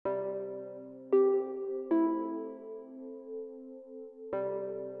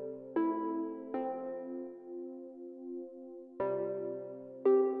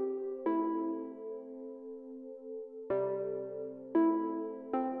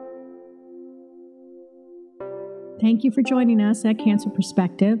Thank you for joining us at Cancer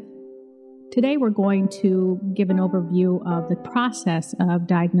Perspective. Today we're going to give an overview of the process of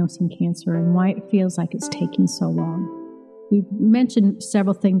diagnosing cancer and why it feels like it's taking so long. We've mentioned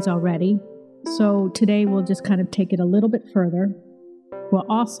several things already, so today we'll just kind of take it a little bit further. We'll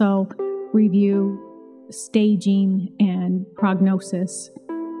also review staging and prognosis.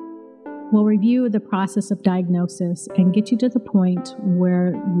 We'll review the process of diagnosis and get you to the point where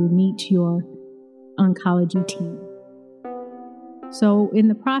you meet your oncology team. So in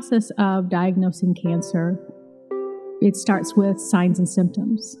the process of diagnosing cancer, it starts with signs and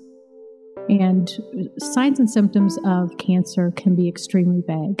symptoms. And signs and symptoms of cancer can be extremely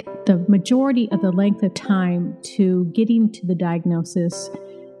vague. The majority of the length of time to getting to the diagnosis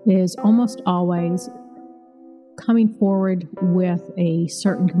is almost always coming forward with a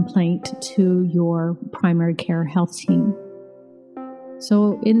certain complaint to your primary care health team.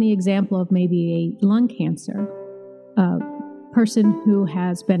 So in the example of maybe a lung cancer, a person who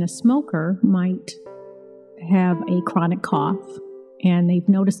has been a smoker might have a chronic cough, and they've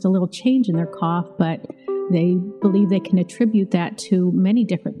noticed a little change in their cough, but they believe they can attribute that to many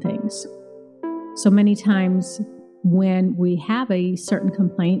different things. So many times when we have a certain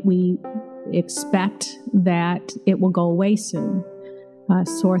complaint, we expect that it will go away soon. A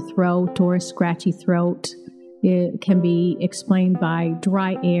sore throat or a scratchy throat, it can be explained by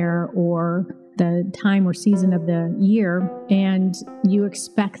dry air or the time or season of the year, and you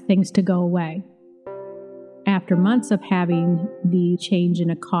expect things to go away. After months of having the change in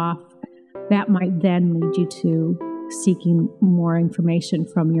a cough, that might then lead you to seeking more information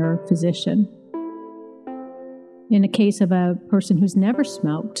from your physician. In the case of a person who's never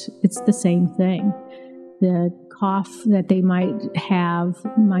smoked, it's the same thing. The cough that they might have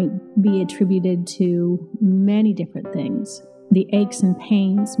might be attributed to many different things. The aches and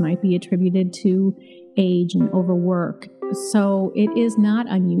pains might be attributed to age and overwork. So it is not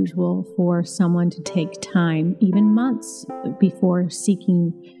unusual for someone to take time, even months, before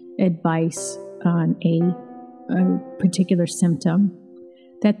seeking advice on a particular symptom.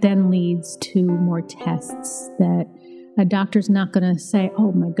 That then leads to more tests that a doctor's not going to say,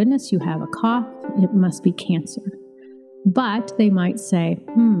 oh my goodness, you have a cough, it must be cancer. But they might say,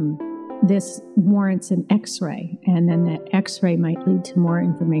 this warrants an x-ray, and then that x-ray might lead to more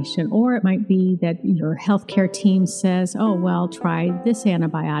information. Or it might be that your healthcare team says, oh, well, try this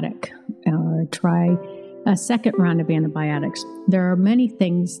antibiotic, or try a second round of antibiotics. There are many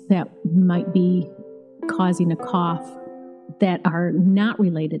things that might be causing a cough that are not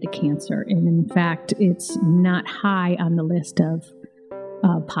related to cancer. And in fact, it's not high on the list of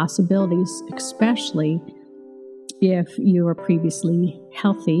possibilities, especially if you were previously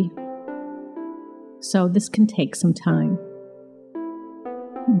healthy. So this can take some time.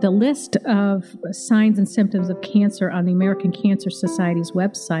 The list of signs and symptoms of cancer on the American Cancer Society's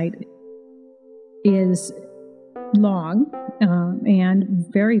website is long and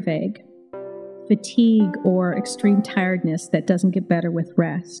very vague. Fatigue or extreme tiredness that doesn't get better with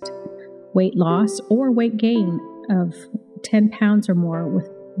rest. Weight loss or weight gain of 10 pounds or more with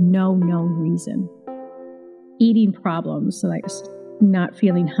no known reason. Eating problems like not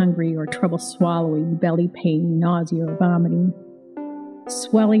feeling hungry or trouble swallowing, belly pain, nausea or vomiting,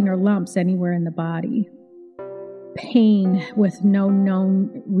 swelling or lumps anywhere in the body, pain with no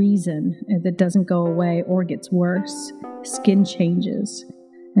known reason that doesn't go away or gets worse, skin changes,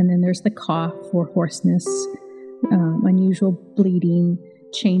 and then there's the cough or hoarseness, unusual bleeding,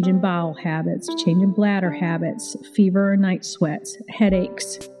 change in bowel habits, change in bladder habits, fever or night sweats,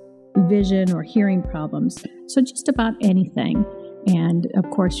 headaches, vision or hearing problems. So just about anything. And of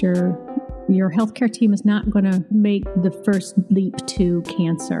course, your healthcare team is not going to make the first leap to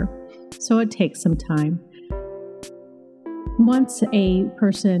cancer. So it takes some time. Once a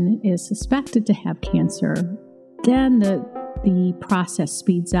person is suspected to have cancer, then the process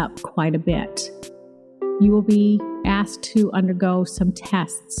speeds up quite a bit. You will be asked to undergo some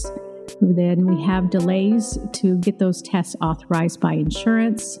tests. Then we have delays to get those tests authorized by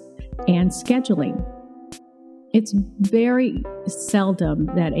insurance and scheduling. It's very seldom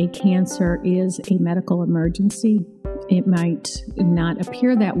that a cancer is a medical emergency. It might not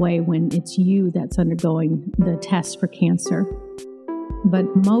appear that way when it's you that's undergoing the test for cancer. But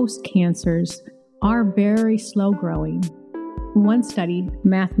most cancers are very slow growing. One study,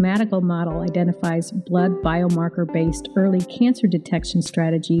 mathematical model, identifies blood biomarker-based early cancer detection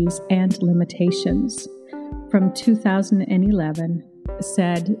strategies and limitations. From 2011,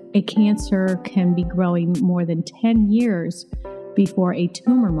 said a cancer can be growing more than 10 years before a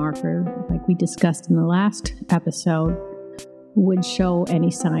tumor marker, like we discussed in the last episode, would show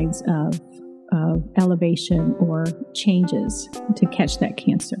any signs of of elevation or changes to catch that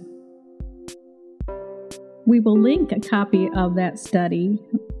cancer. We will link a copy of that study.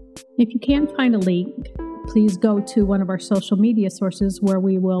 If you can't find a link, please go to one of our social media sources where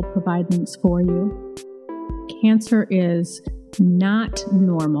we will provide links for you. Cancer is not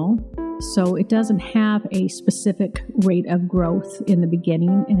normal, so it doesn't have a specific rate of growth in the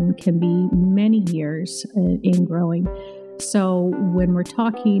beginning and can be many years in growing. So when we're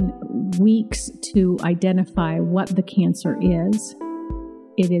talking weeks to identify what the cancer is,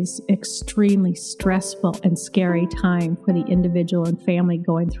 it is extremely stressful and scary time for the individual and family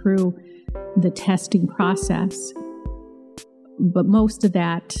going through the testing process. But most of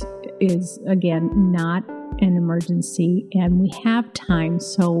that is, again, not an emergency, and we have time,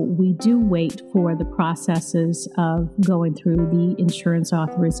 so we do wait for the processes of going through the insurance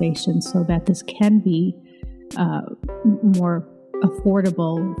authorization so that this can be more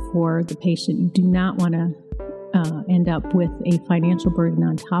affordable for the patient. You do not want to end up with a financial burden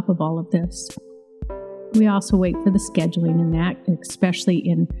on top of all of this. We also wait for the scheduling, and that, especially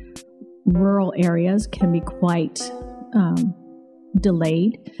in rural areas, can be quite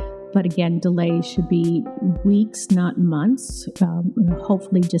delayed. But again, delays should be weeks, not months,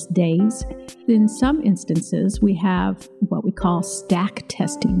 hopefully just days. In some instances, we have what we call stack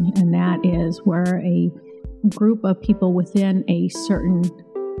testing, and that is where a group of people within a certain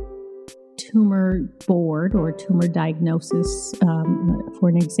tumor board or tumor diagnosis, for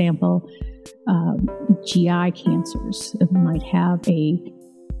an example, GI cancers might have a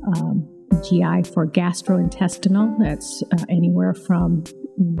GI for gastrointestinal. That's anywhere from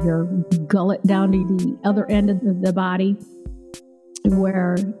your gullet down to the other end of the body,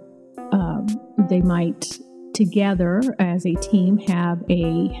 where they might together as a team have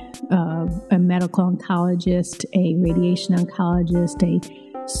a medical oncologist, a radiation oncologist,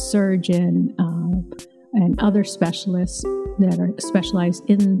 a surgeon, and other specialists that are specialized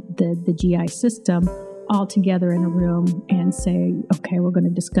in the GI system, all together in a room and say, okay, we're going to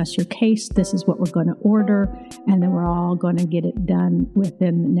discuss your case. This is what we're going to order. And then we're all going to get it done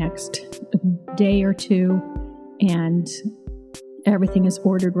within the next day or two. And everything is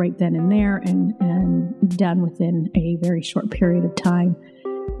ordered right then and there and done within a very short period of time.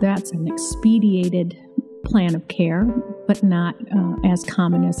 That's an expedited plan of care, but not as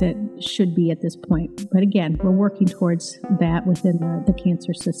common as it should be at this point. But again, we're working towards that within the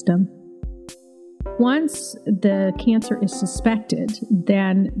cancer system. Once the cancer is suspected,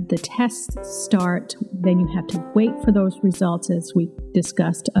 then the tests start. Then you have to wait for those results, as we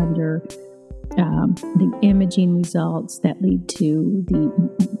discussed under the imaging results that lead to the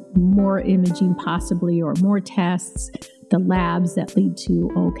more imaging possibly or more tests, the labs that lead to,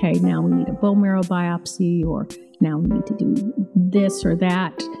 okay, now we need a bone marrow biopsy, or now we need to do this or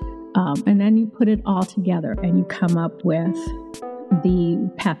that. And then you put it all together and you come up with the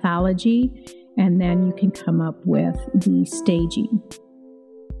pathology, and then you can come up with the staging.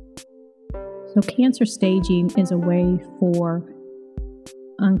 So cancer staging is a way for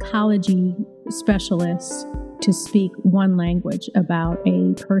oncology specialists to speak one language about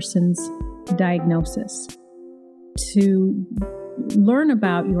a person's diagnosis. To learn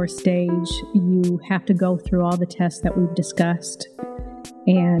about your stage, you have to go through all the tests that we've discussed.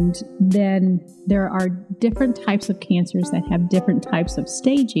 And then there are different types of cancers that have different types of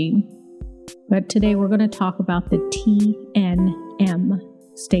staging. But today we're going to talk about the TNM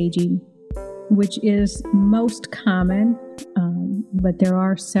staging, which is most common, but there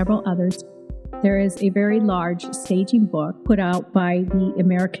are several others. There is a very large staging book put out by the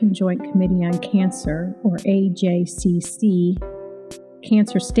American Joint Committee on Cancer, or AJCC,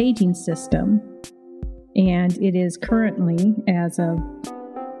 Cancer Staging System, and it is currently, as of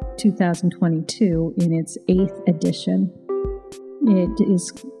 2022, in its 8th edition. It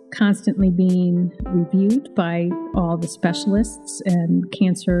is constantly being reviewed by all the specialists and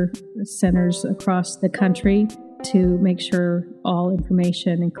cancer centers across the country to make sure all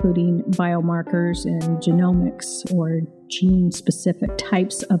information, including biomarkers and genomics or gene-specific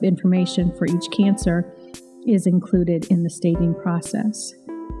types of information for each cancer, is included in the staging process.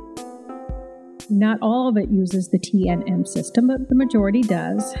 Not all of it uses the TNM system, but the majority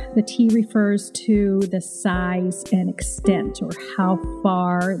does. The T refers to the size and extent, or how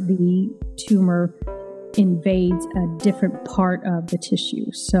far the tumor invades a different part of the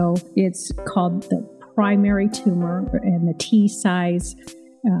tissue. So it's called the primary tumor, and the T size.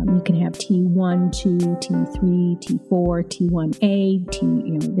 You can have T1, 2, T3, T4, T1A,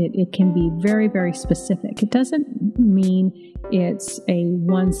 it can be very, very specific. It doesn't mean it's a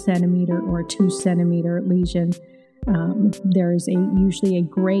 1 centimeter or 2 centimeter lesion. There's usually a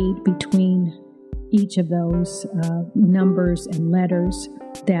grade between each of those numbers and letters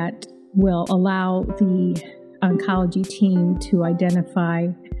that will allow the oncology team to identify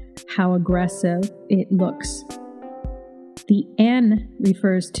how aggressive it looks. The N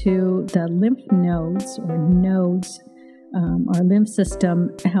refers to the lymph nodes or nodes. Our lymph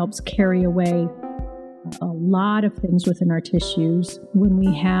system helps carry away a lot of things within our tissues. When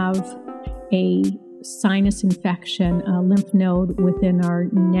we have a sinus infection, a lymph node within our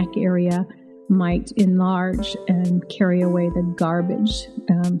neck area might enlarge and carry away the garbage.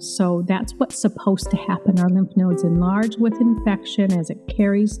 So that's what's supposed to happen. Our lymph nodes enlarge with infection as it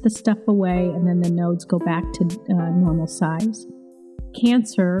carries the stuff away, and then the nodes go back to normal size.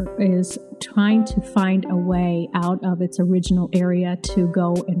 Cancer is trying to find a way out of its original area to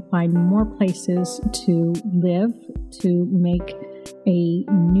go and find more places to live, to make a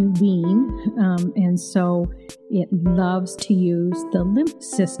new being. And so it loves to use the lymph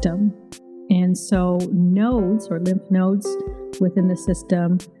system. And so nodes or lymph nodes within the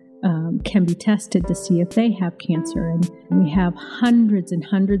system can be tested to see if they have cancer. And we have hundreds and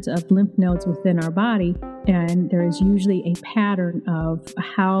hundreds of lymph nodes within our body, and there is usually a pattern of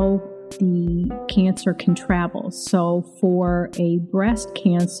how the cancer can travel. So for a breast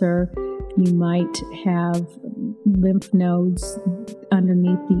cancer, you might have lymph nodes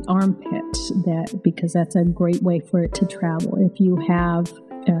underneath the armpit, because that's a great way for it to travel. If you have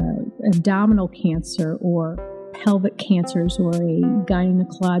abdominal cancer or pelvic cancers or a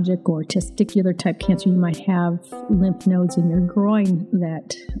gynecologic or testicular type cancer, you might have lymph nodes in your groin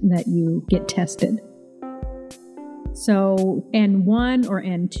that you get tested. So N1 or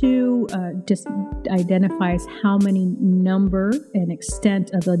N2 just identifies how many number and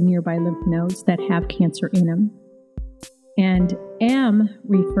extent of the nearby lymph nodes that have cancer in them. And M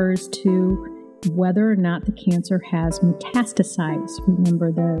refers to whether or not the cancer has metastasized.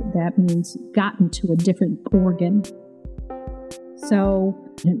 Remember, that means gotten to a different organ. So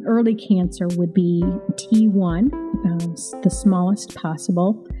an early cancer would be T1, the smallest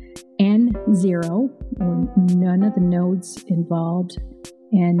possible, N0, or none of the nodes involved,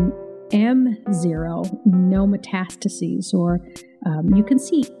 and M0, no metastases, or you can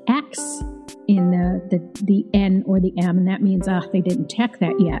see X in the N or the M, and that means they didn't check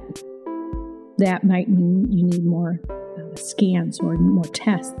that yet. That might mean you need more scans or more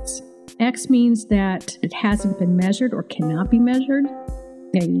tests. X means that it hasn't been measured or cannot be measured.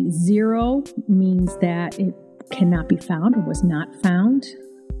 A 0 means that it cannot be found or was not found.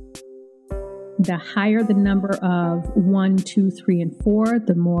 The higher the number of 1, 2, 3, and 4,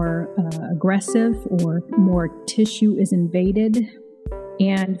 the more aggressive or more tissue is invaded.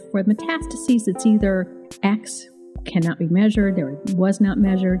 And for metastases, it's either X, cannot be measured, or it was not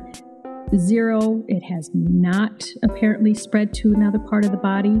measured. 0, it has not apparently spread to another part of the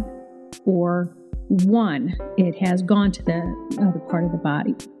body, or 1, it has gone to the other part of the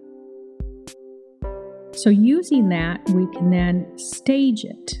body. So using that, we can then stage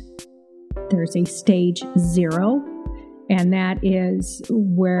it. There's a stage 0, and that is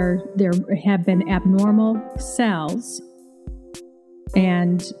where there have been abnormal cells,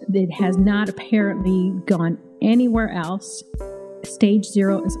 and it has not apparently gone anywhere else. Stage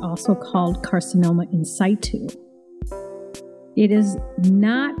 0 is also called carcinoma in situ. It is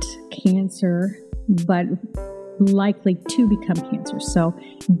not cancer, but likely to become cancer. So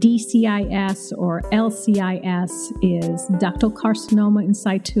DCIS or LCIS is ductal carcinoma in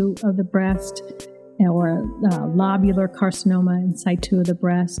situ of the breast, or lobular carcinoma in situ of the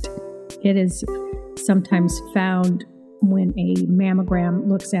breast. It is sometimes found when a mammogram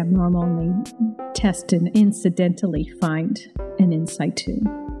looks abnormal and they test and incidentally find an in situ.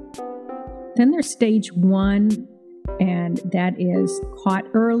 Then there's stage 1, and that is caught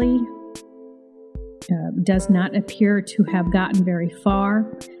early, does not appear to have gotten very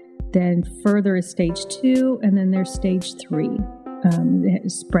far. Then further is stage 2, and then there's stage 3. It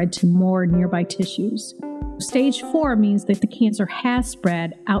has spread to more nearby tissues. Stage 4 means that the cancer has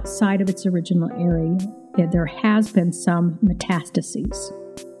spread outside of its original area. There has been some metastases.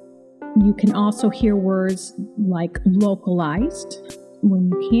 You can also hear words like localized. When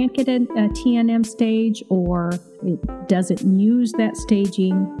you can't get a TNM stage, or it doesn't use that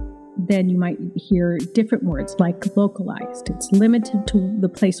staging, then you might hear different words like localized. It's limited to the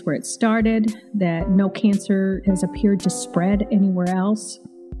place where it started, that no cancer has appeared to spread anywhere else.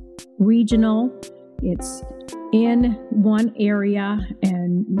 Regional, it's in one area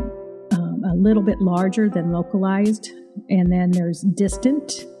and a little bit larger than localized. And then there's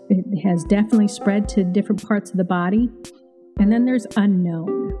distant. It has definitely spread to different parts of the body. And then there's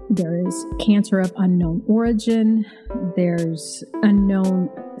unknown. There is cancer of unknown origin. There's unknown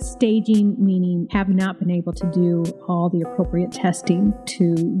staging, meaning have not been able to do all the appropriate testing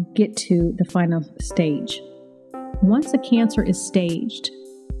to get to the final stage. Once a cancer is staged,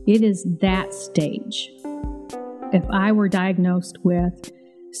 it is that stage. If I were diagnosed with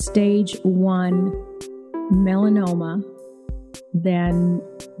stage 1 melanoma, then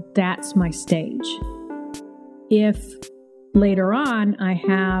that's my stage. If later on I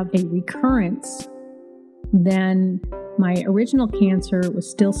have a recurrence, then my original cancer was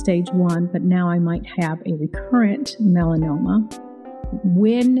still stage 1, but now I might have a recurrent melanoma.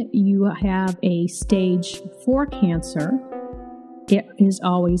 When you have a stage 4 cancer, it is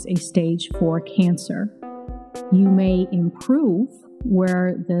always a stage 4 cancer. You may improve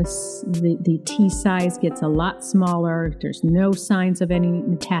where the T size gets a lot smaller. There's no signs of any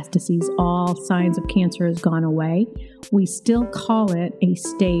metastases. All signs of cancer has gone away. We still call it a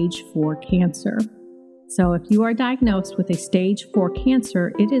stage 4 cancer. So if you are diagnosed with a stage 4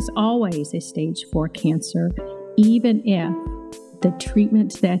 cancer, it is always a stage 4 cancer, even if the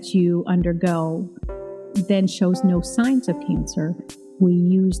treatment that you undergo then shows no signs of cancer. We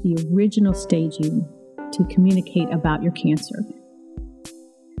use the original staging to communicate about your cancer.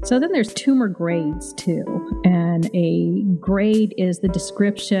 So then there's tumor grades too, and a grade is the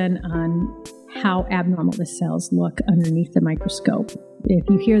description on how abnormal the cells look underneath the microscope. If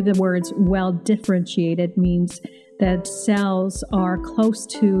you hear the words well differentiated, means that cells are close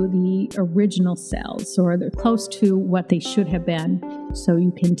to the original cells, or they're close to what they should have been. So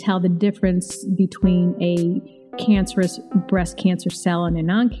you can tell the difference between a cancerous breast cancer cell and a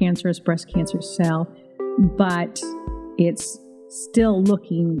non-cancerous breast cancer cell, but it's still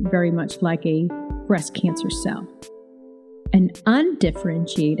looking very much like a breast cancer cell. An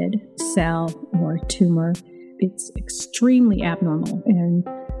undifferentiated cell or tumor, it's extremely abnormal, and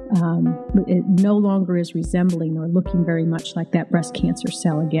it no longer is resembling or looking very much like that breast cancer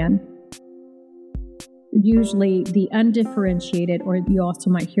cell again. Usually the undifferentiated, or you also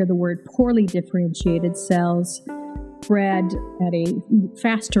might hear the word poorly differentiated cells, spread at a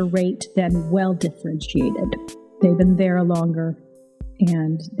faster rate than well differentiated. They've been there longer,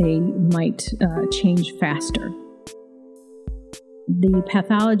 and they might change faster. The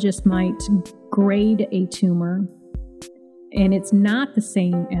pathologist might grade a tumor, and it's not the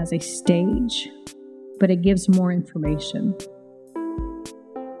same as a stage, but it gives more information.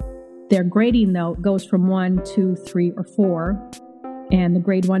 Their grading, though, goes from 1, 2, 3, or 4, and the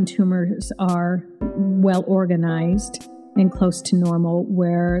grade 1 tumors are well organized and close to normal,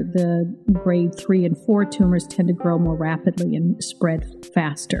 where the grade 3 and 4 tumors tend to grow more rapidly and spread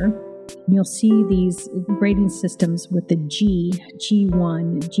faster. You'll see these grading systems with the G,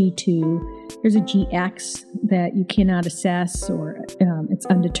 G1, G2. There's a GX that you cannot assess, or it's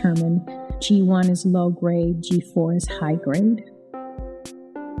undetermined. G1 is low grade, G4 is high grade.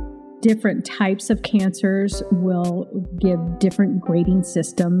 Different types of cancers will give different grading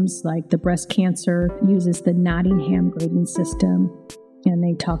systems, like the breast cancer uses the Nottingham grading system, and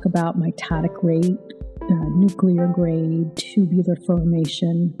they talk about mitotic rate, nuclear grade, tubular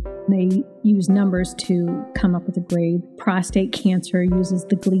formation. They use numbers to come up with a grade. Prostate cancer uses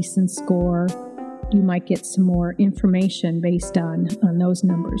the Gleason score. You might get some more information based on those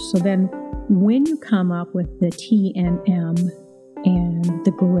numbers. So then when you come up with the TNM and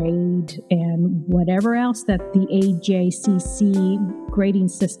the grade and whatever else that the AJCC grading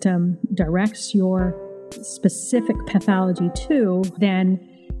system directs your specific pathology to, then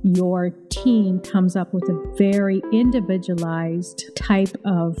your team comes up with a very individualized type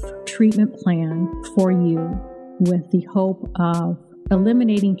of treatment plan for you, with the hope of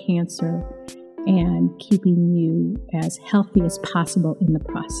eliminating cancer and keeping you as healthy as possible in the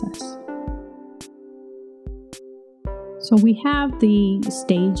process. So we have the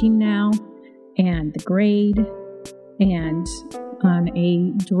staging now, and the grade, and on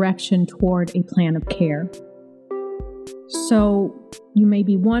a direction toward a plan of care. So you may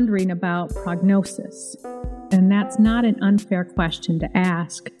be wondering about prognosis, and that's not an unfair question to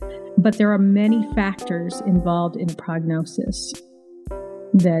ask, but there are many factors involved in prognosis.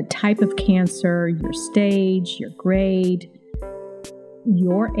 The type of cancer, your stage, your grade,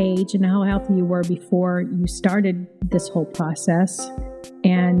 your age, and how healthy you were before you started this whole process,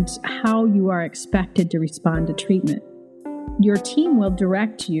 and how you are expected to respond to treatment. Your team will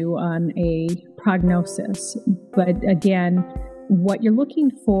direct you on a prognosis, but again, what you're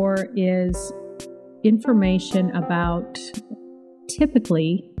looking for is information about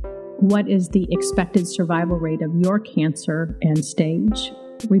typically what is the expected survival rate of your cancer and stage.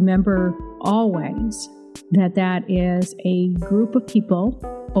 Remember always that is a group of people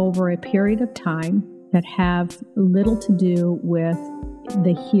over a period of time that have little to do with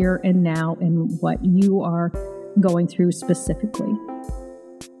the here and now and what you are going through specifically.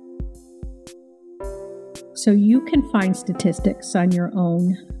 So you can find statistics on your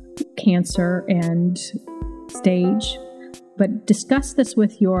own cancer and stage, but discuss this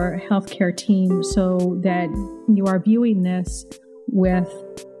with your healthcare team so that you are viewing this with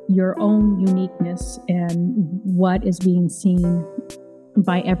your own uniqueness and what is being seen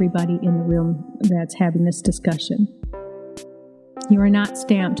by everybody in the room that's having this discussion. You are not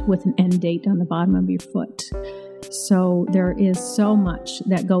stamped with an end date on the bottom of your foot. So there is so much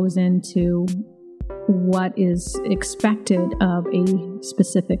that goes into what is expected of a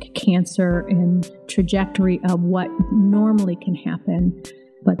specific cancer and trajectory of what normally can happen,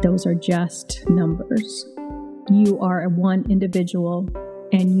 but those are just numbers. You are one individual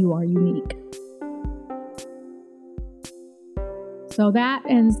and you are unique. So that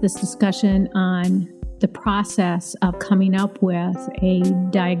ends this discussion on the process of coming up with a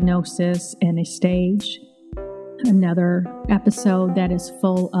diagnosis and a stage. Another episode that is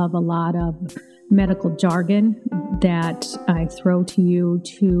full of a lot of medical jargon that I throw to you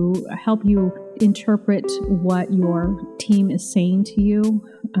to help you interpret what your team is saying to you.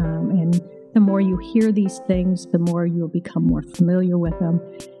 And the more you hear these things, the more you'll become more familiar with them.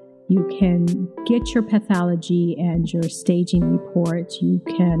 You can get your pathology and your staging reports. You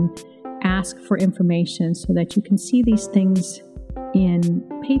can ask for information so that you can see these things in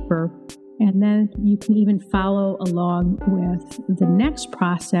paper. And then you can even follow along with the next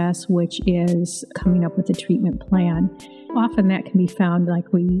process, which is coming up with a treatment plan. Often that can be found,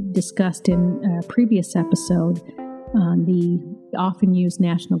 like we discussed in a previous episode, on the often used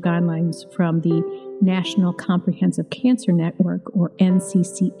national guidelines from the National Comprehensive Cancer Network, or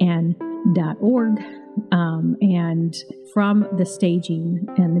NCCN.org. And from the staging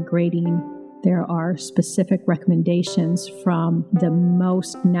and the grading, there are specific recommendations from the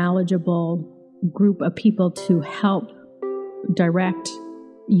most knowledgeable group of people to help direct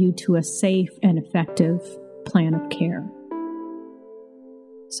you to a safe and effective plan of care.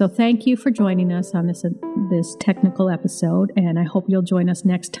 So thank you for joining us on this technical episode, and I hope you'll join us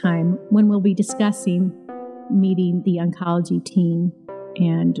next time when we'll be discussing meeting the oncology team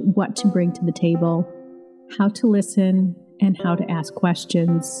and what to bring to the table, how to listen, and how to ask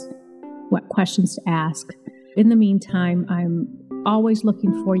questions, what questions to ask. In the meantime, I'm always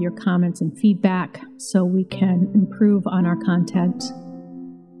looking for your comments and feedback so we can improve on our content.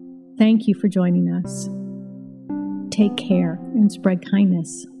 Thank you for joining us. Take care and spread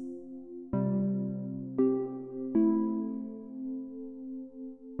kindness.